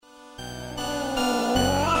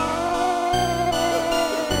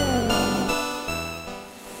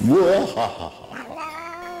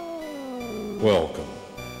Welcome.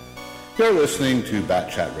 You're listening to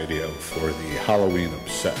Bat Chat Radio for the Halloween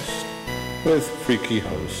Obsessed with freaky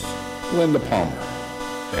hosts Linda Palmer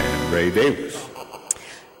and Ray Davis.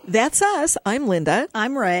 That's us. I'm Linda.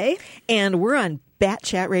 I'm Ray. And we're on Bat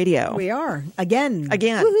Chat Radio. We are. Again.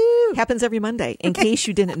 Woohoo. Happens every Monday, in case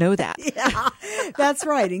you didn't know that. Yeah, that's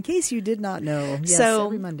right. In case you did not know. Yes, so,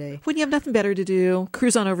 every Monday. When you have nothing better to do,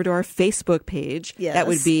 cruise on over to our Facebook page. Yes. That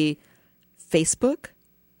would be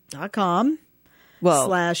Facebook.com. /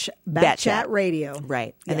 Bat Chat Radio.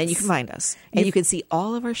 Right. And then you can find us. And you can see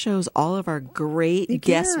all of our shows, all of our great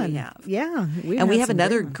guests we have. Yeah. We have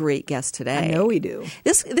another great guest today. I know we do.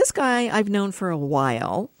 This guy I've known for a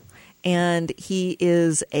while, and he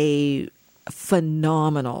is a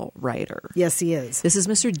phenomenal writer. Yes, he is. This is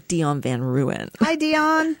Mr. Deon Van Rooyen. Hi,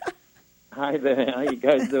 Deon. Hi there. How you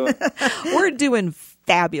guys doing? We're doing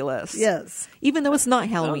fabulous. Yes. Even though it's not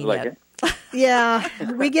Halloween yet. It. Yeah,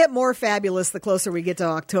 we get more fabulous the closer we get to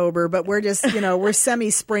October, but we're just, we're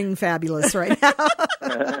semi-spring fabulous right now.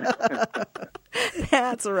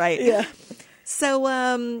 That's right. Yeah.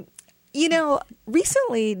 So,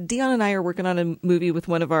 recently Deon and I are working on a movie with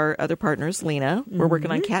one of our other partners, Lena. We're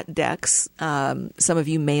working on Cat Dexx. Some of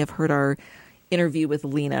you may have heard our interview with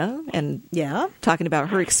Lena and talking about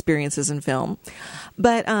her experiences in film.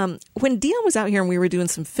 But when Deon was out here and we were doing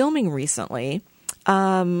some filming recently,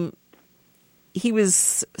 he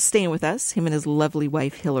was staying with us, him and his lovely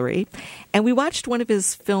wife, Hillary. And we watched one of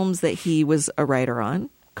his films that he was a writer on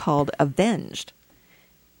called Avenged.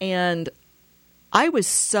 And I was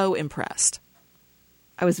so impressed.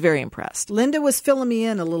 I was very impressed. Linda was filling me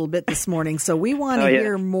in a little bit this morning, so we want to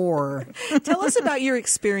hear more. Tell us about your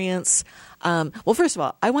experience. Well, first of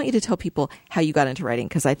all, I want you to tell people how you got into writing,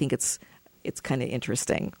 because I think it's kind of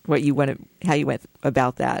interesting how you went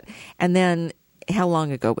about that. And then how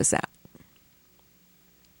long ago was that?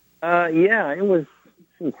 It was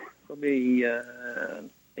probably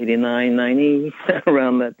 89, 90,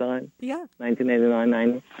 around that time. Yeah. 1989,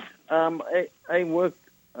 90. I worked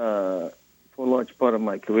for a large part of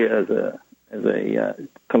my career as a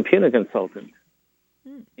computer consultant.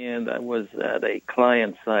 And I was at a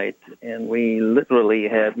client site, and we literally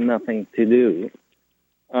had nothing to do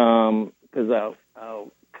because our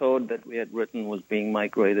code that we had written was being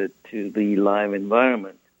migrated to the live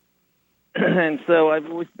environment. And so I've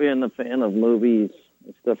always been a fan of movies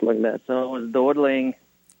and stuff like that. So I was dawdling,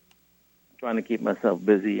 trying to keep myself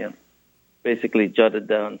busy, and basically jotted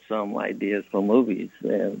down some ideas for movies.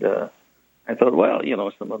 And I thought, well,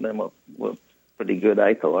 some of them were pretty good,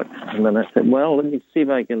 I thought. And then I said, well, let me see if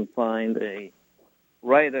I can find a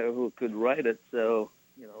writer who could write it. So,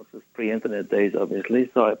 this is pre-internet days, obviously.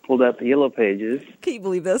 So I pulled out the Yellow Pages. Can you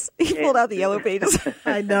believe this? He pulled out the Yellow Pages.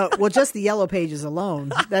 I know. Well, just the Yellow Pages alone.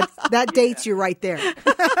 That dates you right there.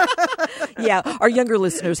 Yeah. Our younger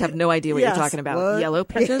listeners have no idea what you're talking about. What? Yellow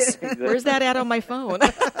Pages? Exactly. Where's that at on my phone?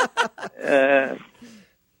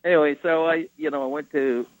 Anyway, so I went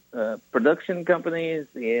to production companies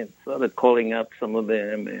and started calling up some of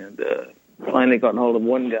them, and finally got hold of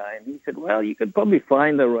one guy, and he said, well, you could probably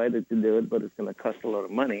find a writer to do it, but it's going to cost a lot of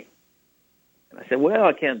money. And I said, well,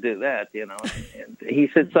 I can't do that, And he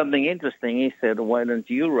said something interesting. He said, why don't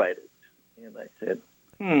you write it? And I said,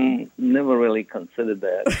 never really considered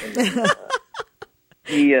that. And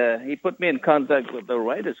then, he put me in contact with the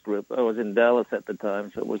writers group. I was in Dallas at the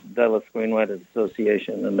time, so it was Dallas Screenwriters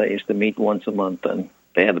Association, and they used to meet once a month, and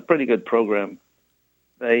they had a pretty good program.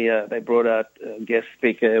 They brought out a guest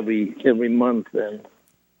speaker every month, and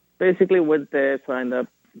basically went there, signed up,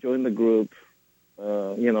 joined the group,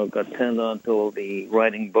 got turned on to all the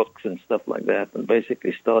writing books and stuff like that, and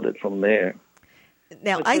basically started from there.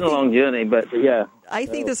 Now, it's been a long journey, but yeah. I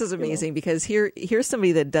think this is amazing because here's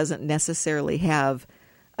somebody that doesn't necessarily have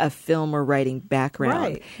a film or writing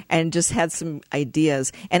background and just had some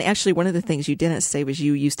ideas. And actually, one of the things you didn't say was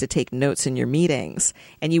you used to take notes in your meetings,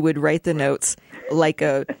 and you would write the notes like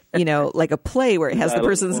a play where it has the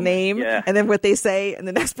person's name and then what they say and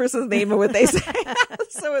the next person's name and what they say.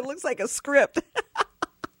 So it looks like a script.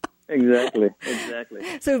 Exactly.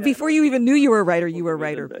 So before you even knew you were a writer, you were a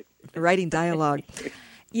writer, writing dialogue.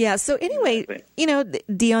 Yeah. So anyway,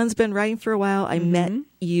 Deon's been writing for a while. I met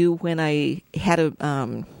you when I had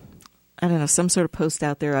some sort of post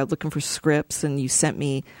out there. I was looking for scripts, and you sent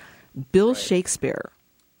me Bill Shakespeare,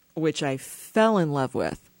 which I fell in love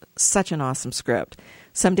with. Such an awesome script.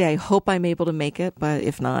 Someday I hope I'm able to make it, but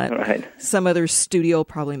if not, some other studio will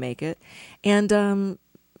probably make it. And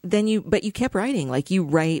then you kept writing. Like, you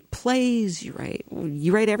write plays, you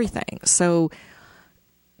write everything. So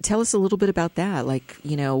tell us a little bit about that. Like,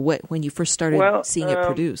 when you first started seeing it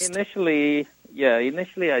produced. Initially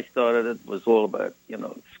I started, it was all about,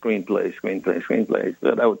 screenplays.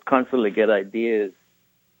 But I would constantly get ideas,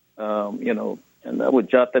 and I would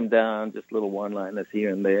jot them down, just little one-liners here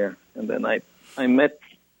and there. And then I met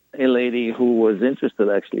a lady who was interested,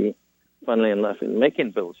 actually, funnily enough, in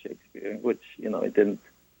making Bill Shakespeare, which, it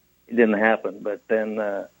didn't happen. But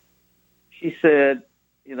then she said,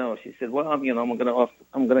 well, I'm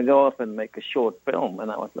gonna go off and make a short film.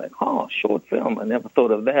 And I was like, short film. I never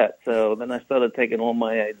thought of that. So then I started taking all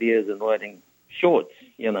my ideas and writing shorts,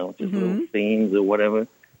 just little scenes or whatever.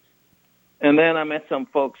 And then I met some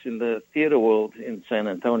folks in the theater world in San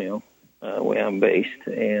Antonio, where I'm based.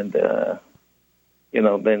 And,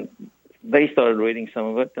 then they started reading some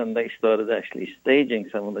of it, and they started actually staging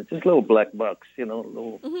some of it, just little black box,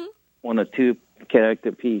 little one or two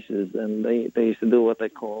character pieces. And they used to do what they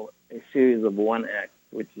call a series of one act,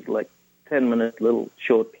 which is like 10-minute little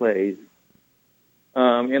short plays,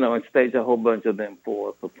 and stage a whole bunch of them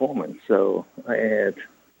for performance. So I had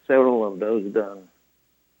several of those done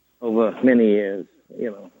over many years.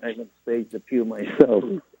 I even staged a few myself.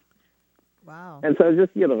 Wow. And so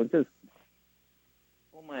just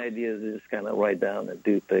all my ideas is just kind of write down and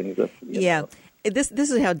do things. Yeah. This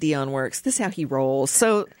is how Deon works. This is how he rolls.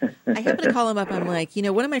 So I happen to call him up. I'm like,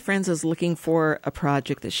 one of my friends is looking for a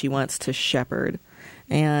project that she wants to shepherd,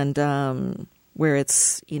 and where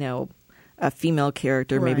it's, a female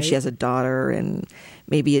character. Right. Maybe she has a daughter, and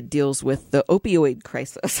and it deals with the opioid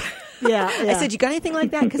crisis. Yeah. I said, you got anything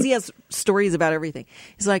like that? Because he has stories about everything.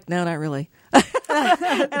 He's like, no, not really.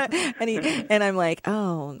 and I'm like,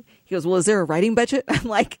 oh. He goes, well, is there a writing budget? I'm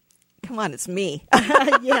like, come on, it's me.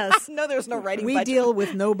 Yes. No, there's no writing budget. We deal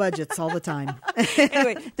with no budgets all the time.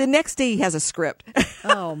 Anyway, the next day he has a script.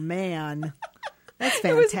 Oh, man. That's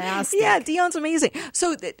fantastic. Deon's amazing.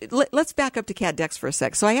 So let's back up to Cat Dexx for a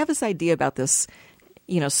sec. So I have this idea about this,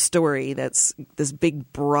 story that's this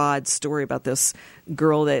big, broad story about this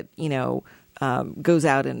girl that, goes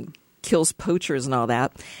out and kills poachers and all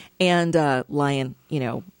that, and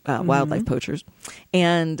wildlife poachers.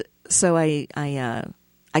 And so I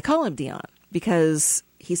call him Deon because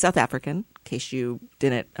he's South African, in case you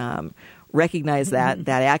didn't recognize that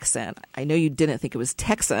accent. I know you didn't think it was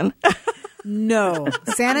Texan. No,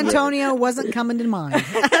 San Antonio wasn't coming to mind.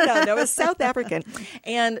 No, it's South African.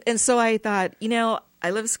 And so I thought, I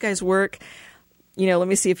love this guy's work. Let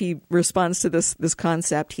me see if he responds to this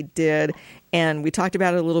concept. He did. And we talked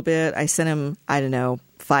about it a little bit. I sent him,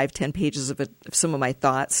 5-10 pages of some of my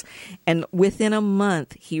thoughts. And within a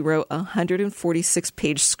month, he wrote a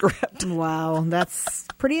 146-page script. Wow, that's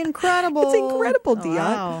pretty incredible. It's incredible, Deon.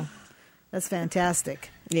 Wow. That's fantastic.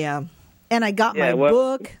 Yeah. And I got my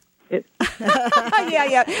book. Yeah.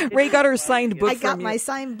 Ray got her signed book from you. I got my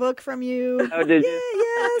signed book from you. Oh, did you?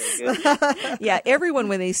 Yes. Yeah, everyone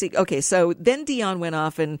when they see... Okay, so then Deon went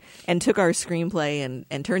off and took our screenplay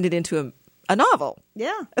and turned it into a novel.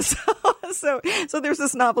 Yeah. So there's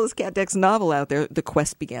this novelist, Cat Dexx novel out there, The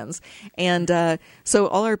Quest Begins. And so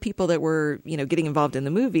all our people that were, getting involved in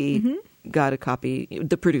the movie got a copy,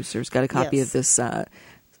 the producers got a copy of this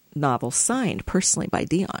novel signed personally by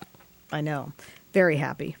Deon. I know. Very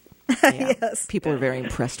happy. Yeah. Yes. People are very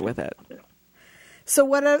impressed with it. So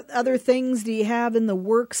what other things do you have in the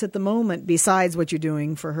works at the moment besides what you're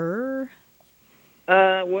doing for her?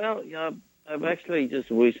 I've actually just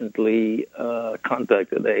recently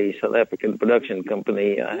contacted a South African production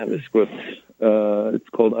company. I have a script. It's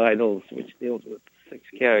called Idols, which deals with 6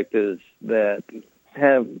 characters that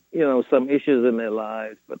have, some issues in their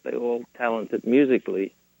lives, but they're all talented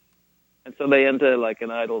musically. And so they enter like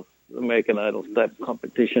an American Idol type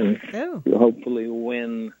competition to hopefully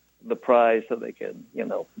win the prize so they can,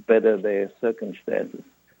 better their circumstances.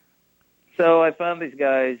 So I found these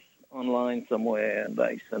guys online somewhere, and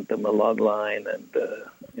I sent them a log line and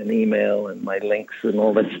an email and my links and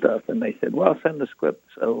all that stuff. And they said, well, send the script.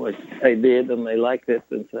 So I did, and they liked it.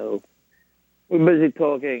 And so we're busy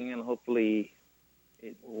talking, and hopefully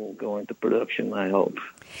it will go into production, I hope.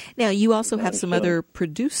 Now, you also have some other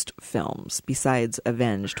produced films besides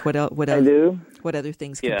Avenged. What I do. What other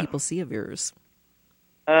things can people see of yours?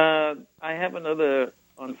 I have another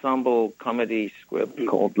ensemble comedy script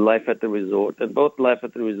called Life at the Resort, and both Life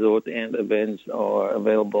at the Resort and Avenged are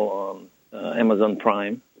available on Amazon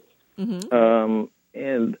Prime. Mm-hmm.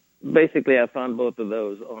 And basically, I found both of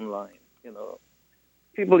those online.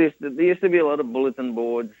 There used to be a lot of bulletin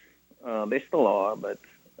boards. They still are, but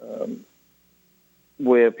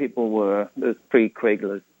where people were, the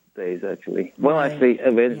pre-Craigslist days, actually. Well, actually,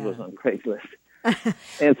 Avenged was on Craigslist.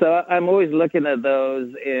 And so I'm always looking at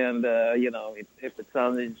those, and if it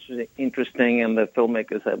sounds interesting, and the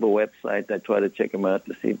filmmakers have a website, I try to check them out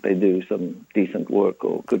to see if they do some decent work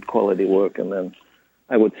or good quality work, and then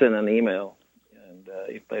I would send an email, and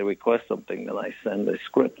if they request something, then I send a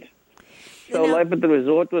script. So Life at the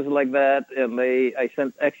Resort was like that, and I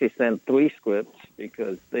actually sent 3 scripts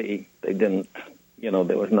because they didn't,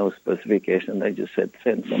 there was no specification. They just said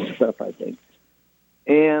send some stuff, I think.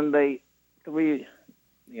 And they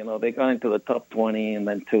got into the top 20, and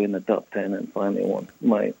then 2 in the top 10, and finally one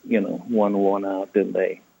won out, and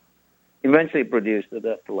they eventually produced it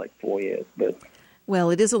after like 4 years. But well,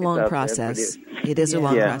 it is a long process. It is a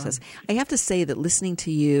long process. I have to say that listening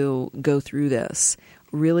to you go through this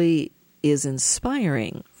really is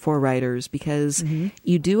inspiring for writers because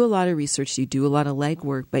you do a lot of research, you do a lot of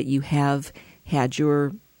legwork, but you have had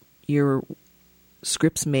your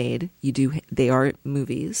scripts made. They are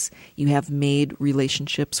movies. You have made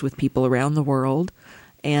relationships with people around the world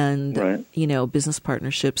and business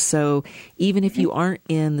partnerships. So even if you aren't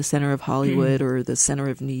in the center of Hollywood or the center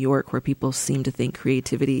of New York where people seem to think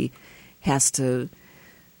creativity has to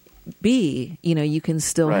be, you can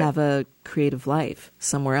still have a creative life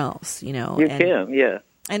somewhere else, You can, yeah.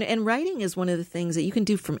 And writing is one of the things that you can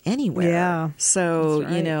do from anywhere. Yeah. So,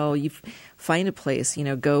 you find a place,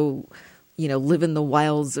 go, live in the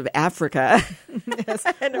wilds of Africa. Yes.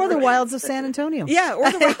 Or the wilds of San Antonio. Yeah,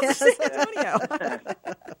 or the wilds of San Antonio.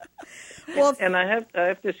 Well, and I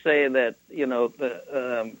have to say that,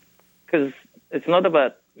 because it's not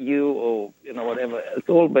about you or whatever. It's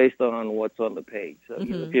all based on what's on the page. So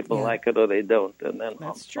either people like it or they don't. And then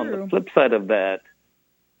on the flip side of that,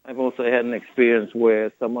 I've also had an experience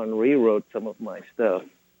where someone rewrote some of my stuff,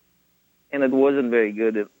 and it wasn't very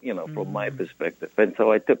good, from my perspective. And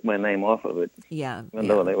so I took my name off of it. Yeah. Even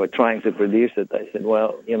though they were trying to produce it, I said,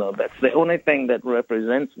 well, that's the only thing that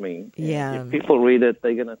represents me. Yeah. If people read it,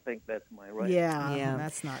 they're going to think that's my writing. Yeah,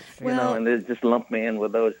 that's not fair. And they just lump me in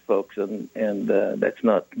with those folks, and that's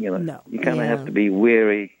not, No. You kind of have to be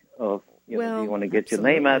wary of, do you want to get your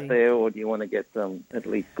name out there, or do you want to get some at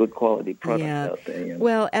least good quality products out there?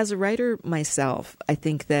 Well, as a writer myself, I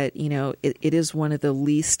think that, it is one of the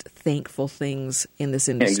least thankful things in this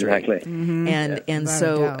industry. Exactly. And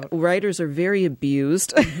so writers are very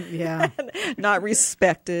abused, not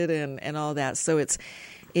respected and all that. So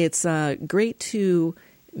it's great to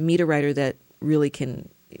meet a writer that really can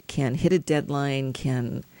hit a deadline,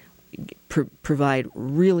 can provide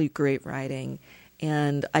really great writing.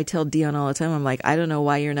 And I tell Deon all the time, I'm like, I don't know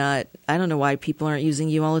why people aren't using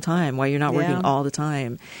you all the time, why you're not working all the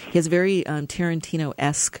time. He has a very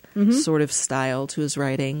Tarantino-esque sort of style to his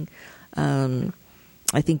writing.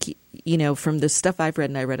 I think, from the stuff I've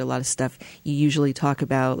read, and I read a lot of stuff, you usually talk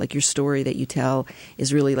about, like, your story that you tell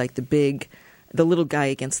is really like the little guy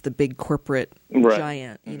against the big corporate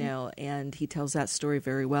giant, and he tells that story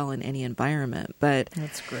very well in any environment. But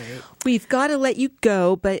that's great. We've got to let you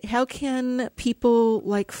go, but how can people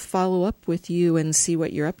follow up with you and see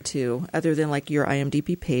what you're up to, other than your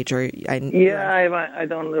IMDb page? I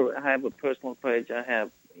don't have a personal page. I have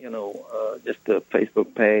just a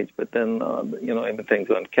Facebook page, but then everything's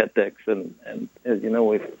on Cat Dexx, and as you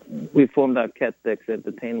know, we formed our Cat Dexx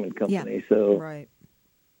Entertainment Company, so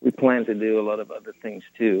we plan to do a lot of other things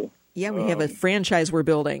too. Yeah, we have a franchise we're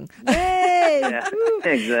building. Yay! Yeah,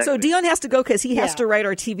 exactly. So Deon has to go because he has to write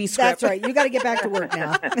our TV script. That's right. You got to get back to work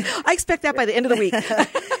now. I expect that by the end of the week.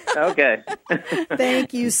 Okay.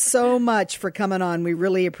 Thank you so much for coming on. We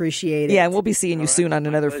really appreciate it. Yeah, and we'll be seeing you soon on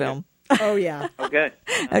another film. Oh, yeah. Okay.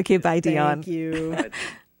 Okay, bye, Deon. Thank you.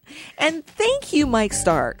 And thank you, Mike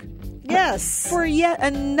Stark. Yes. For yet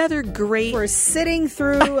another great... For sitting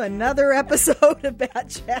through another episode of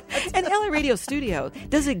Bat Chat. And LA Radio Studio.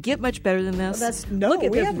 Does it get much better than this? Look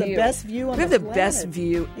at we have the best view on the planet. We have the best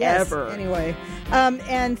view ever. Anyway.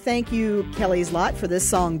 And thank you, Kelly's Lot, for this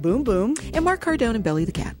song, Boom Boom. And Mark Cardone and Belly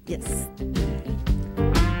the Cat. Yes.